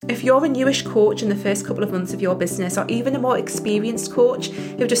If you're a newish coach in the first couple of months of your business, or even a more experienced coach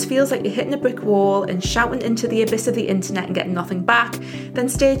who just feels like you're hitting a brick wall and shouting into the abyss of the internet and getting nothing back, then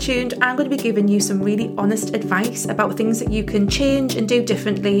stay tuned. I'm going to be giving you some really honest advice about things that you can change and do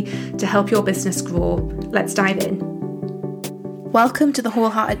differently to help your business grow. Let's dive in. Welcome to the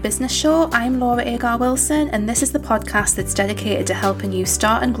Wholehearted Business Show. I'm Laura Agar Wilson, and this is the podcast that's dedicated to helping you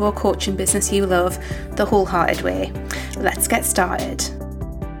start and grow a coaching business you love the wholehearted way. Let's get started.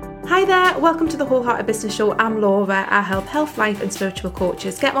 Hi there, welcome to the Wholehearted Business Show. I'm Laura. I help health, life and spiritual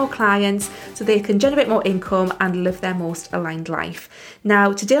coaches get more clients so they can generate more income and live their most aligned life.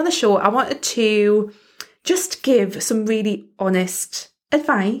 Now, today on the show, I wanted to just give some really honest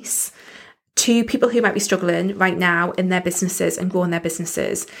advice to people who might be struggling right now in their businesses and growing their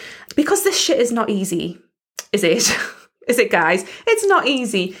businesses. Because this shit is not easy, is it? Is it, guys? It's not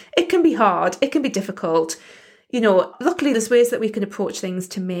easy. It can be hard. It can be difficult. You know, luckily there's ways that we can approach things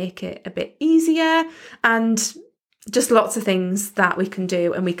to make it a bit easier, and just lots of things that we can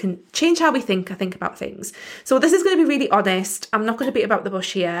do, and we can change how we think about things. So this is going to be really honest. I'm not going to beat about the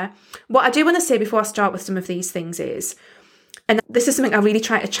bush here. What I do want to say before I start with some of these things is, and this is something I really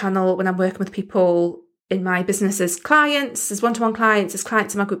try to channel when I'm working with people in my business as clients, as one-to-one clients, as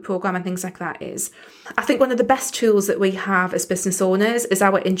clients in my group program and things like that, is I think one of the best tools that we have as business owners is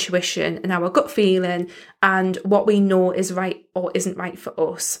our intuition and our gut feeling and what we know is right or isn't right for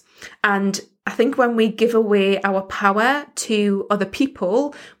us. And I think when we give away our power to other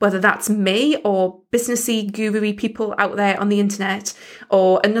people, whether that's me or businessy, guru-y people out there on the internet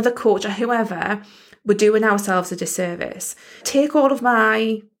or another coach or whoever, we're doing ourselves a disservice. Take all of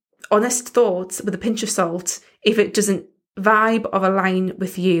my honest thoughts with a pinch of salt. If it doesn't vibe or align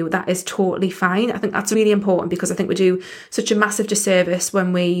with you, that is totally fine. I think that's really important, because I think we do such a massive disservice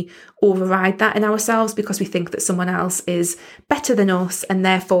when we override that in ourselves because we think that someone else is better than us and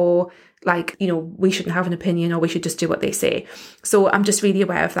therefore, like, you know, we shouldn't have an opinion or we should just do what they say. So I'm just really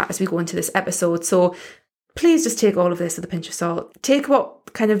aware of that as we go into this episode. So please just take all of this with a pinch of salt. Take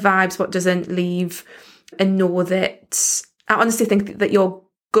what kind of vibes, what doesn't, leave, and know that I honestly think that your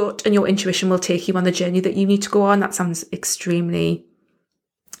gut and your intuition will take you on the journey that you need to go on. That sounds extremely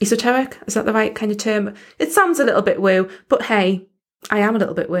esoteric. Is that the right kind of term? It sounds a little bit woo, but hey, I am a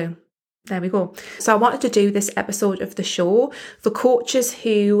little bit woo. There we go. So I wanted to do this episode of the show for coaches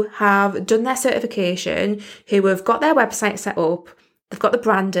who have done their certification, who have got their website set up, they've got the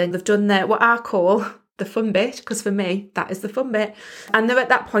branding, they've done their, what I call the fun bit, because for me, that is the fun bit. And they're at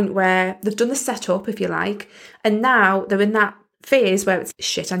that point where they've done the setup, if you like, and now they're in that phase where it's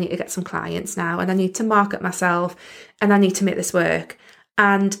shit, I need to get some clients now and I need to market myself and I need to make this work.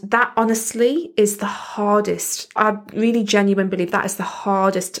 And that honestly is the hardest. I really genuinely believe that is the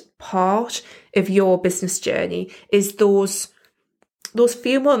hardest part of your business journey, is those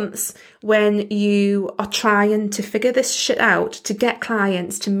few months when you are trying to figure this shit out, to get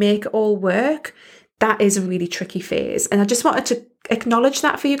clients, to make it all work. That is a really tricky phase. And I just wanted to acknowledge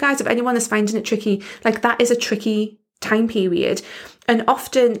that for you guys. If anyone is finding it tricky, like, that is a tricky time period, and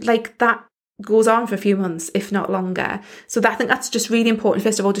often like that goes on for a few months, if not longer. So I think that's just really important,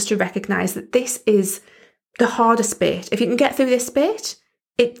 first of all, just to recognize that this is the hardest bit. If you can get through this bit,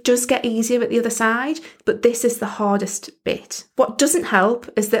 it does get easier at the other side, but this is the hardest bit. What doesn't help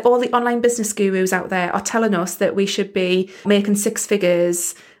is that all the online business gurus out there are telling us that we should be making six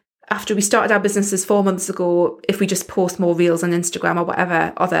figures after we started our businesses 4 months ago, if we just post more reels on Instagram or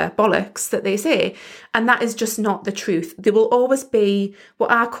whatever other bollocks that they say. And that is just not the truth. There will always be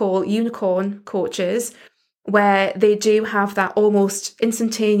what I call unicorn coaches, where they do have that almost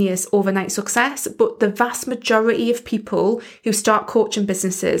instantaneous overnight success. But the vast majority of people who start coaching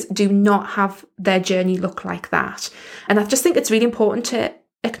businesses do not have their journey look like that. And I just think it's really important to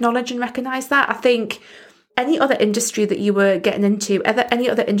acknowledge and recognize that. I think any other industry that you were getting into, any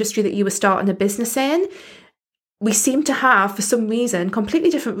other industry that you were starting a business in, we seem to have, for some reason, completely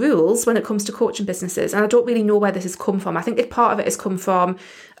different rules when it comes to coaching businesses. And I don't really know where this has come from. I think that part of it has come from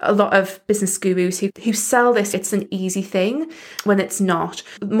a lot of business gurus who sell this. It's an easy thing when it's not.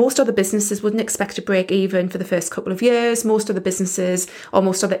 Most other businesses wouldn't expect to break even for the first couple of years. Most other businesses or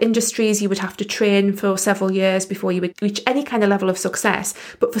most other industries, you would have to train for several years before you would reach any kind of level of success.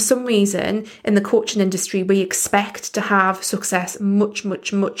 But for some reason, in the coaching industry, we expect to have success much,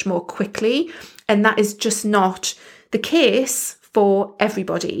 much, much more quickly. And that is just not the case for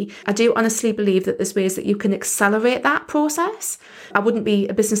everybody. I do honestly believe that there's ways that you can accelerate that process. I wouldn't be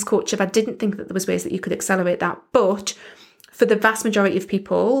a business coach if I didn't think that there was ways that you could accelerate that. But for the vast majority of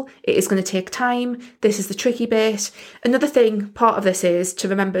people, it is going to take time. This is the tricky bit. Another thing, part of this is to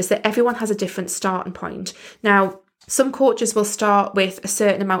remember, is that everyone has a different starting point. Now, Some coaches will start with a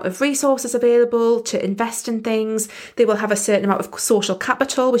certain amount of resources available to invest in things. They will have a certain amount of social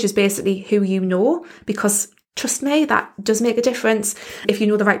capital, which is basically who you know, because trust me, that does make a difference. If you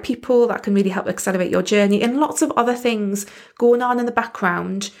know the right people, that can really help accelerate your journey, and lots of other things going on in the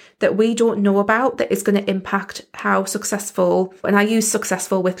background that we don't know about that is going to impact how successful, and I use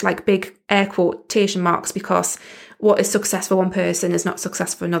successful with like big air quotation marks, because what is success for one person is not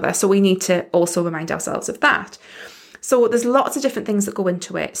success for another. So we need to also remind ourselves of that. So there's lots of different things that go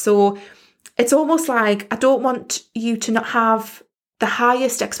into it. So it's almost like I don't want you to not have the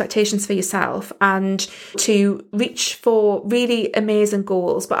highest expectations for yourself and to reach for really amazing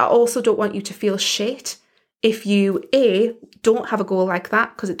goals, but I also don't want you to feel shit if you A, don't have a goal like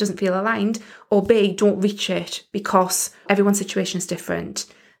that because it doesn't feel aligned, or B, don't reach it because everyone's situation is different.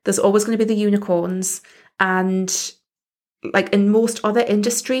 There's always going to be the unicorns, and like in most other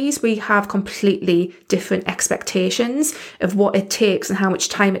industries, we have completely different expectations of what it takes and how much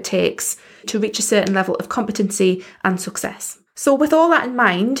time it takes to reach a certain level of competency and success. So with all that in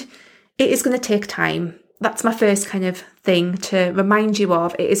mind, it is going to take time. That's my first kind of thing to remind you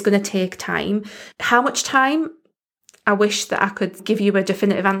of. It is going to take time. How much time? I wish that I could give you a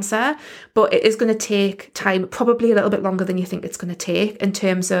definitive answer, but it is going to take time, probably a little bit longer than you think it's going to take in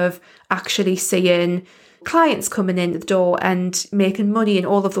terms of actually seeing clients coming in the door and making money and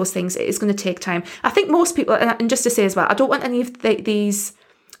all of those things. It is going to take time. I think most people, and just to say as well, I don't want any of these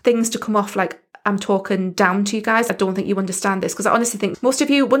things to come off like I'm talking down to you guys. I don't think you understand this, because I honestly think most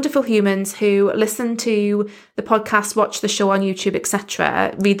of you wonderful humans who listen to the podcast, watch the show on YouTube,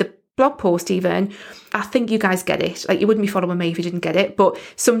 etc., read the blog post even, I think you guys get it. Like, you wouldn't be following me if you didn't get it, but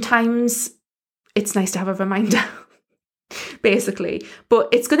sometimes it's nice to have a reminder. Basically, but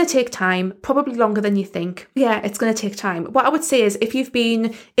it's going to take time, probably longer than you think. Yeah, it's going to take time. What I would say is, if you've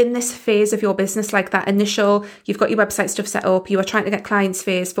been in this phase of your business, like that initial, you've got your website stuff set up, you are trying to get clients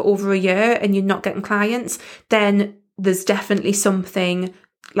phase for over a year and you're not getting clients, then there's definitely something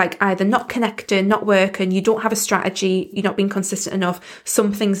like either not connecting, not working, you don't have a strategy, you're not being consistent enough,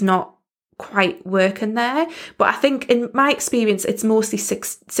 something's not quite working there. But I think in my experience, it's mostly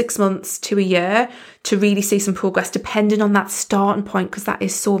six months to a year to really see some progress, depending on that starting point, because that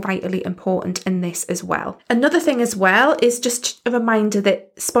is so vitally important in this as well. Another thing as well is just a reminder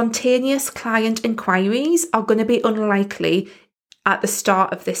that spontaneous client inquiries are going to be unlikely at the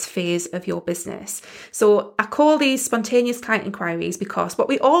start of this phase of your business. So I call these spontaneous client inquiries because what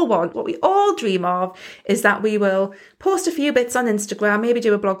we all want, what we all dream of, is that we will post a few bits on Instagram, maybe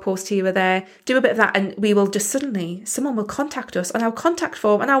do a blog post here or there, do a bit of that, and we will just suddenly, someone will contact us on our contact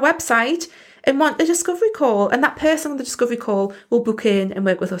form on our website and want a discovery call, and that person on the discovery call will book in and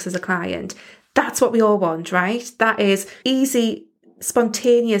work with us as a client. That's what we all want, right? That is easy,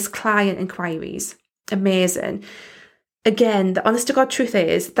 spontaneous client inquiries. Amazing. Again, the honest to God truth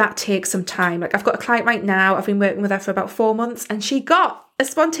is that takes some time. Like, I've got a client right now, I've been working with her for about 4 months, and she got a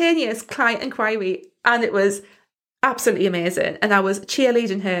spontaneous client inquiry, and it was absolutely amazing. And I was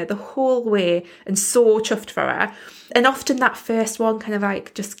cheerleading her the whole way and so chuffed for her. And often that first one kind of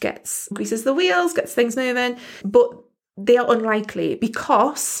like just greases the wheels, gets things moving, but they are unlikely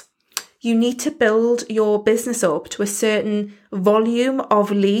because you need to build your business up to a certain volume of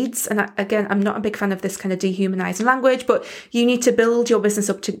leads. And again, I'm not a big fan of this kind of dehumanizing language, but you need to build your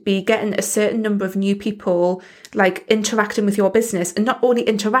business up to be getting a certain number of new people like interacting with your business, and not only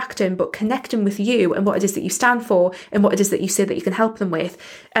interacting, but connecting with you and what it is that you stand for and what it is that you say that you can help them with.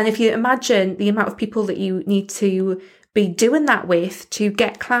 And if you imagine the amount of people that you need to be doing that with to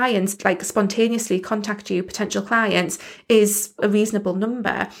get clients, like spontaneously contact you, potential clients, is a reasonable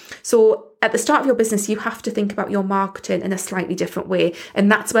number. So at the start of your business, you have to think about your marketing in a slightly different way.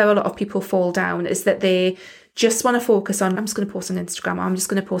 And that's where a lot of people fall down, is that they just want to focus on, I'm just going to post on Instagram, or I'm just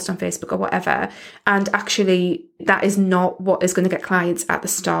going to post on Facebook or whatever. And actually, that is not what is going to get clients at the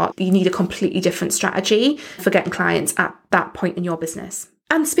start. You need a completely different strategy for getting clients at that point in your business.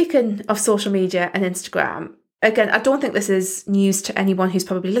 And speaking of social media and Instagram, again, I don't think this is news to anyone who's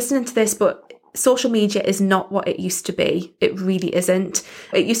probably listening to this, but social media is not what it used to be. It really isn't.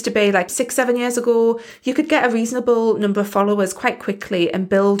 It used to be like 6-7 years ago, you could get a reasonable number of followers quite quickly and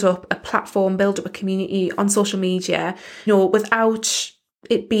build up a platform, build up a community on social media, without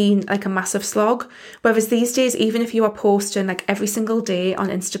it being like a massive slog. Whereas these days, even if you are posting like every single day on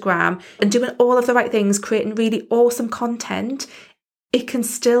Instagram and doing all of the right things, creating really awesome content, it can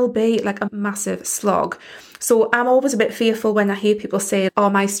still be like a massive slog. So I'm always a bit fearful when I hear people say, oh,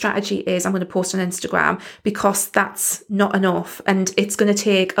 my strategy is I'm going to post on Instagram, because that's not enough. And it's going to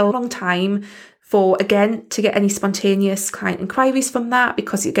take a long time for, again, to get any spontaneous client inquiries from that,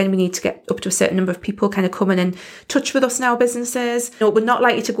 because again, we need to get up to a certain number of people kind of coming in touch with us in our businesses. We're not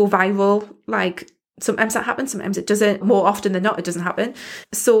likely to go viral. Like, sometimes that happens, sometimes it doesn't. More often than not, it doesn't happen.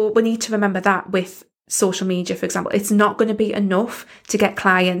 So we need to remember that with social media, for example, it's not going to be enough to get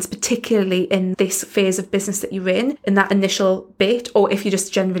clients, particularly in this phase of business that you're in that initial bit, or if you're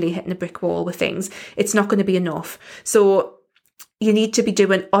just generally hitting a brick wall with things, it's not going to be enough. So you need to be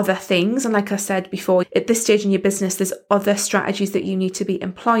doing other things. And like I said before, at this stage in your business, there's other strategies that you need to be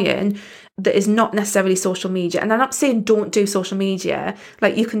employing that is not necessarily social media. And I'm not saying don't do social media.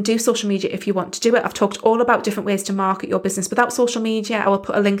 Like, you can do social media if you want to do it. I've talked all about different ways to market your business without social media. I will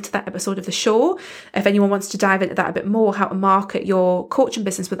put a link to that episode of the show if anyone wants to dive into that a bit more, how to market your coaching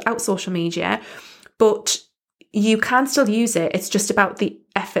business without social media. But you can still use it. It's just about the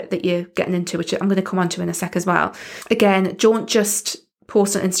effort that you're getting into, which I'm going to come on to in a sec as well. Again, don't just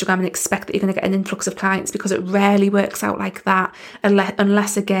post on Instagram and expect that you're going to get an influx of clients, because it rarely works out like that,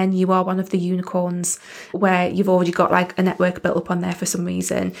 unless again you are one of the unicorns where you've already got like a network built up on there for some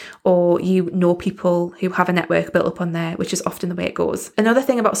reason, or you know people who have a network built up on there, which is often the way it goes. Another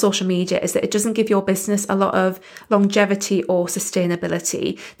thing about social media is that it doesn't give your business a lot of longevity or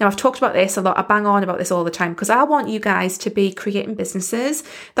sustainability. Now, I've talked about this a lot. I bang on about this all the time because I want you guys to be creating businesses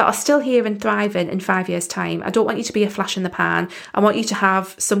that are still here and thriving in 5 years' time. I don't want you to be a flash in the pan. I want you to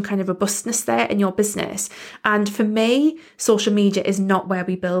have some kind of robustness there in your business. And for me, social media is not where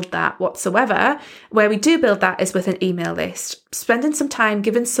we build that whatsoever. Where we do build that is with an email list. Spending some time,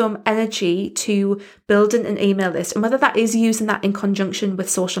 giving some energy to building an email list, and whether that is using that in conjunction with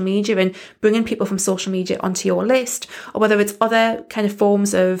social media and bringing people from social media onto your list, or whether it's other kind of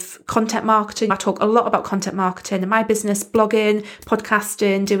forms of content marketing. I talk a lot about content marketing in my business, blogging,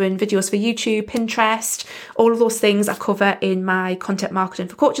 podcasting, doing videos for YouTube, Pinterest, all of those things I cover in my Content Marketing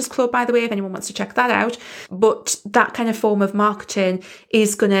for Coaches Club, by the way, if anyone wants to check that out. But that kind of form of marketing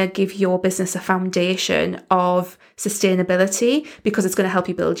is going to give your business a foundation of sustainability, because it's going to help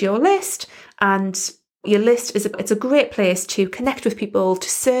you build your list. And your list it's a great place to connect with people, to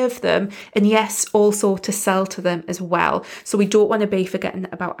serve them, and yes, also to sell to them as well. So we don't want to be forgetting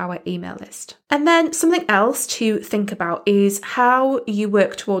about our email list. And then something else to think about is how you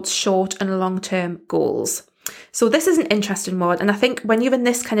work towards short and long-term goals. So this is an interesting one. And I think when you're in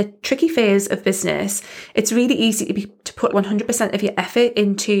this kind of tricky phase of business, it's really easy to put 100% of your effort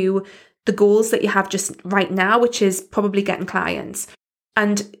into the goals that you have just right now, which is probably getting clients.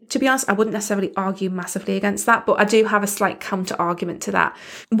 And to be honest, I wouldn't necessarily argue massively against that, but I do have a slight counter argument to that.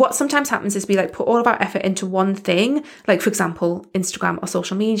 What sometimes happens is we put all of our effort into one thing, like for example, Instagram or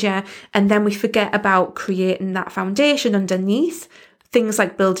social media, and then we forget about creating that foundation underneath, things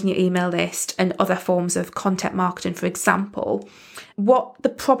like building your email list and other forms of content marketing, for example. What the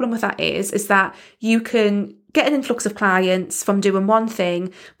problem with that is that you can get an influx of clients from doing one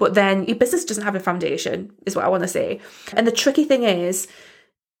thing, but then your business doesn't have a foundation, is what I want to say. And the tricky thing is,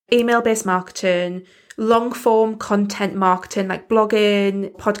 email-based marketing, long-form content marketing, like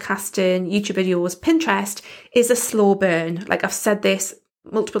blogging, podcasting, YouTube videos, Pinterest, is a slow burn. Like I've said this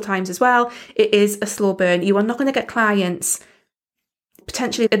multiple times as well, it is a slow burn. You are not going to get clients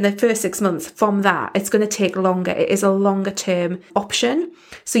potentially in the first 6 months from that. It's going to take longer. It is a longer term option.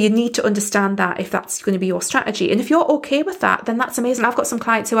 So you need to understand that if that's going to be your strategy. And if you're okay with that, then that's amazing. I've got some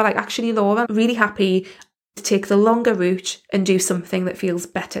clients who are like, actually, Laura, I'm really happy to take the longer route and do something that feels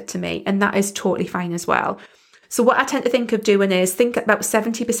better to me. And that is totally fine as well. So what I tend to think of doing is think about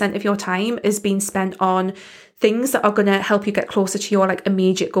 70% of your time is being spent on things that are going to help you get closer to your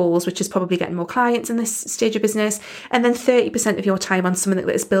immediate goals, which is probably getting more clients in this stage of business. And then 30% of your time on something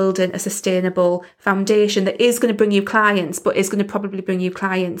that is building a sustainable foundation that is going to bring you clients, but is going to probably bring you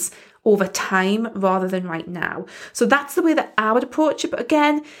clients over time rather than right now. So that's the way that I would approach it. But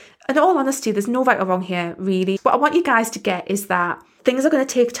again, in all honesty, there's no right or wrong here, really. What I want you guys to get is that things are going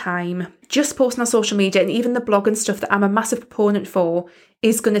to take time. Just posting on social media and even the blog and stuff that I'm a massive proponent for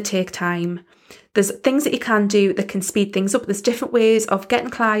is going to take time. There's things that you can do that can speed things up. There's different ways of getting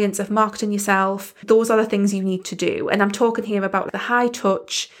clients, of marketing yourself. Those are the things you need to do. And I'm talking here about the high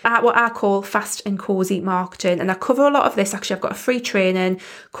touch, what I call fast and cozy marketing. And I cover a lot of this. Actually, I've got a free training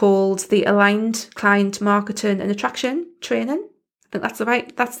called the Aligned Client Marketing and Attraction Training. I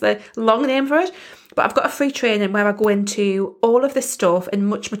think that's the long name for it. But I've got a free training where I go into all of this stuff in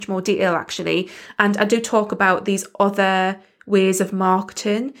much, much more detail, actually. And I do talk about these other ways of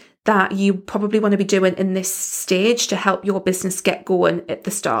marketing that you probably want to be doing in this stage to help your business get going at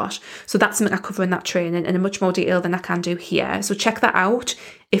the start. So that's something I cover in that training in much more detail than I can do here. So check that out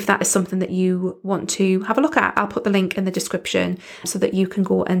if that is something that you want to have a look at. I'll put the link in the description so that you can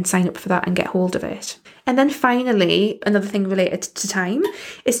go and sign up for that and get hold of it. And then finally, another thing related to time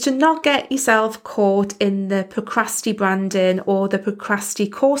is to not get yourself caught in the procrasti branding or the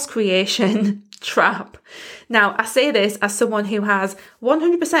procrasti course creation trap. Now, I say this as someone who has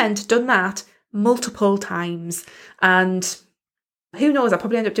 100% done that multiple times, and who knows, I'll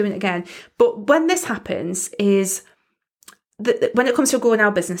probably end up doing it again. But when this happens is when it comes to growing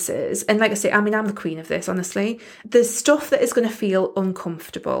our businesses, and like I say, I'm the queen of this, honestly, there's stuff that is going to feel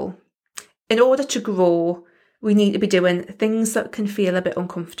uncomfortable. In order to grow, we need to be doing things that can feel a bit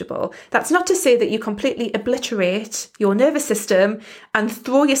uncomfortable. That's not to say that you completely obliterate your nervous system and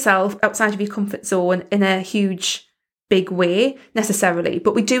throw yourself outside of your comfort zone in a huge, big way necessarily,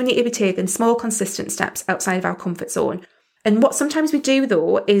 but we do need to be taking small, consistent steps outside of our comfort zone. And what sometimes we do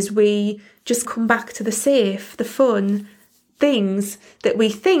though is we just come back to the safe, the fun things that we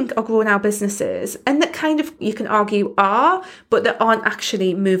think are growing our businesses, and that kind of, you can argue, are, but that aren't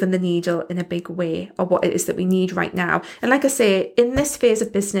actually moving the needle in a big way or what it is that we need right now. And like I say, in this phase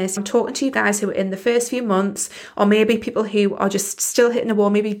of business, I'm talking to you guys who are in the first few months, or maybe people who are just still hitting a wall.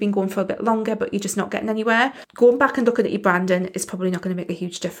 Maybe you've been going for a bit longer, but you're just not getting anywhere. Going back and looking at your branding is probably not going to make a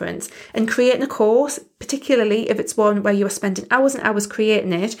huge difference. And creating a course, particularly if it's one where you are spending hours and hours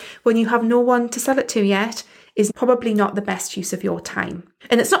creating it, when you have no one to sell it to yet, is probably not the best use of your time.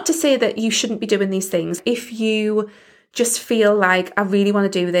 And it's not to say that you shouldn't be doing these things. If you just feel like, I really want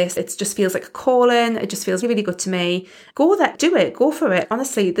to do this, it just feels like a calling, it just feels really good to me, go there, do it, go for it.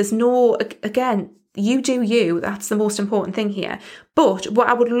 Honestly, there's no, again, you do you. That's the most important thing here. But what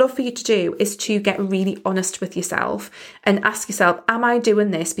I would love for you to do is to get really honest with yourself and ask yourself, am I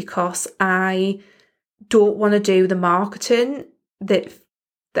doing this because I don't want to do the marketing that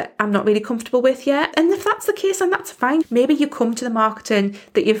I'm not really comfortable with yet? And if that's the case, then that's fine. Maybe you come to the marketing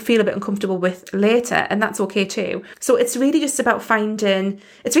that you feel a bit uncomfortable with later, and that's okay too. So it's really just about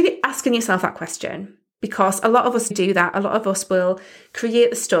it's really asking yourself that question, because a lot of us do that. A lot of us will create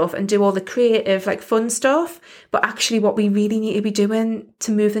the stuff and do all the creative, like fun stuff. But actually what we really need to be doing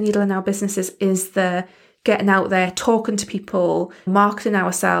to move the needle in our businesses is the getting out there, talking to people, marketing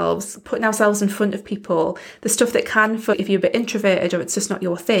ourselves, putting ourselves in front of people, the stuff that can, for if you're a bit introverted or it's just not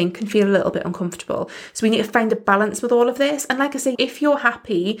your thing, can feel a little bit uncomfortable. So we need to find a balance with all of this. And like I say, if you're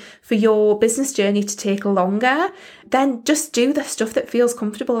happy for your business journey to take longer, then just do the stuff that feels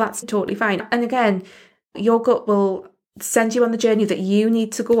comfortable. That's totally fine. And again, your gut will send you on the journey that you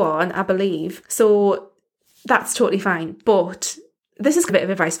need to go on, I believe. So that's totally fine. But this is a bit of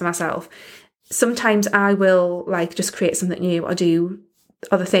advice for myself. Sometimes I will just create something new or do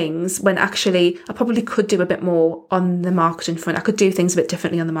other things when actually I probably could do a bit more on the marketing front. I could do things a bit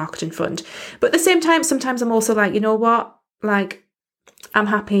differently on the marketing front. But at the same time, sometimes I'm also like, you know what? I'm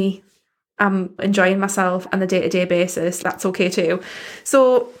happy. I'm enjoying myself on a day-to-day basis. That's okay too.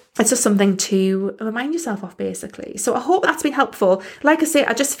 So it's just something to remind yourself of, basically. So I hope that's been helpful. Like I say,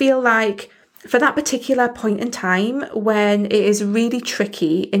 I just feel like for that particular point in time when it is really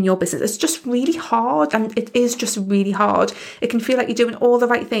tricky in your business, it's just really hard, and it is just really hard. It can feel like you're doing all the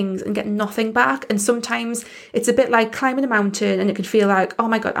right things and getting nothing back. And sometimes it's a bit like climbing a mountain, and it can feel like, oh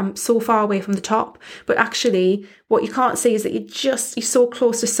my God, I'm so far away from the top. But actually what you can't see is that you're so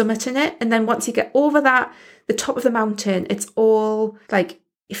close to summiting it. And then once you get over the top of the mountain, it's all like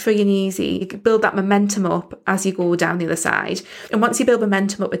free and easy. You can build that momentum up as you go down the other side. And once you build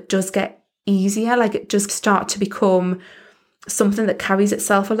momentum up, it does get easier. It does start to become something that carries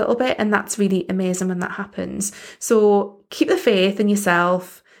itself a little bit, and that's really amazing when that happens. So keep the faith in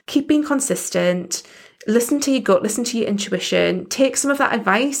yourself, keep being consistent, listen to your gut, listen to your intuition, take some of that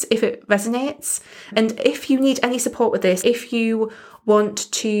advice if it resonates. And if you need any support with this, if you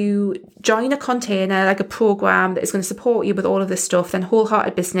want to join a container, like a program that is going to support you with all of this stuff, then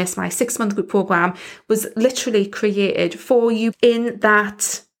Wholehearted Business, my 6-month group program, was literally created for you in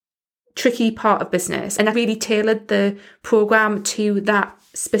that tricky part of business. And I really tailored the program to that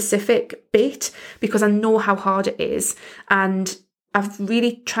specific bit because I know how hard it is. And I've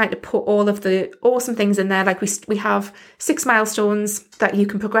really tried to put all of the awesome things in there. We have 6 milestones that you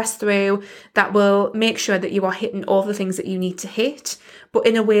can progress through that will make sure that you are hitting all the things that you need to hit, but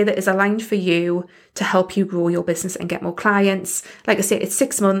in a way that is aligned for you to help you grow your business and get more clients. Like I say, it's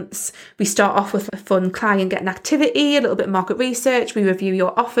 6 months. We start off with a fun client getting activity, a little bit of market research. We review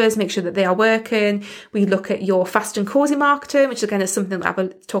your offers, make sure that they are working. We look at your fast and cozy marketing, which again is something that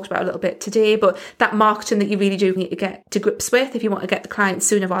I've talked about a little bit today, but that marketing that you really do need to get to grips with if you want to get the clients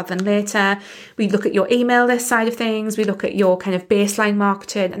sooner rather than later. We look at your email list side of things. We look at your kind of baseline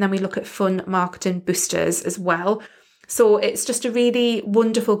marketing, and then we look at fun marketing boosters as well. So it's just a really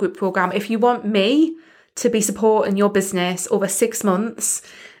wonderful group program. If you want me to be supporting your business over 6 months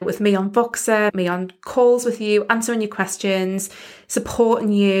with me on Voxer, me on calls with you, answering your questions,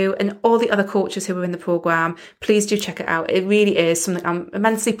 supporting you and all the other coaches who are in the program, please do check it out. It really is something I'm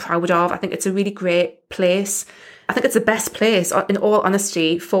immensely proud of. I think it's a really great place. I think it's the best place, in all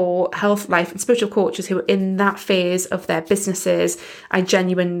honesty, for health, life and spiritual coaches who are in that phase of their businesses. I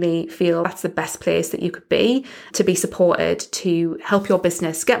genuinely feel that's the best place that you could be, to be supported, to help your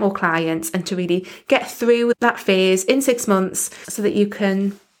business get more clients and to really get through that phase in 6 months so that you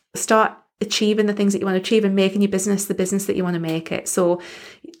can start achieving the things that you want to achieve and making your business the business that you want to make it. So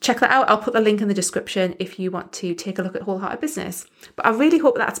check that out. I'll put the link in the description if you want to take a look at Wholehearted Business. But I really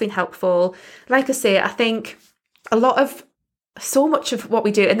hope that's been helpful. Like I say, I think so much of what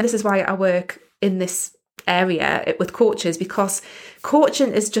we do, and this is why I work in this area with coaches, because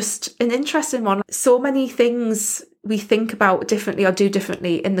coaching is just an interesting one. So many things we think about differently or do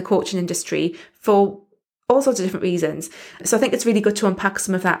differently in the coaching industry for all sorts of different reasons. So I think it's really good to unpack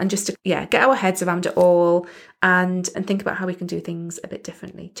some of that and just to get our heads around it all and think about how we can do things a bit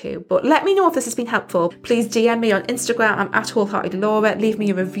differently too. But let me know if this has been helpful. Please DM me on Instagram. I'm at WholeheartedLaura. Leave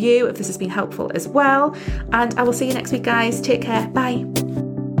me a review if this has been helpful as well. And I will see you next week, guys. Take care. Bye.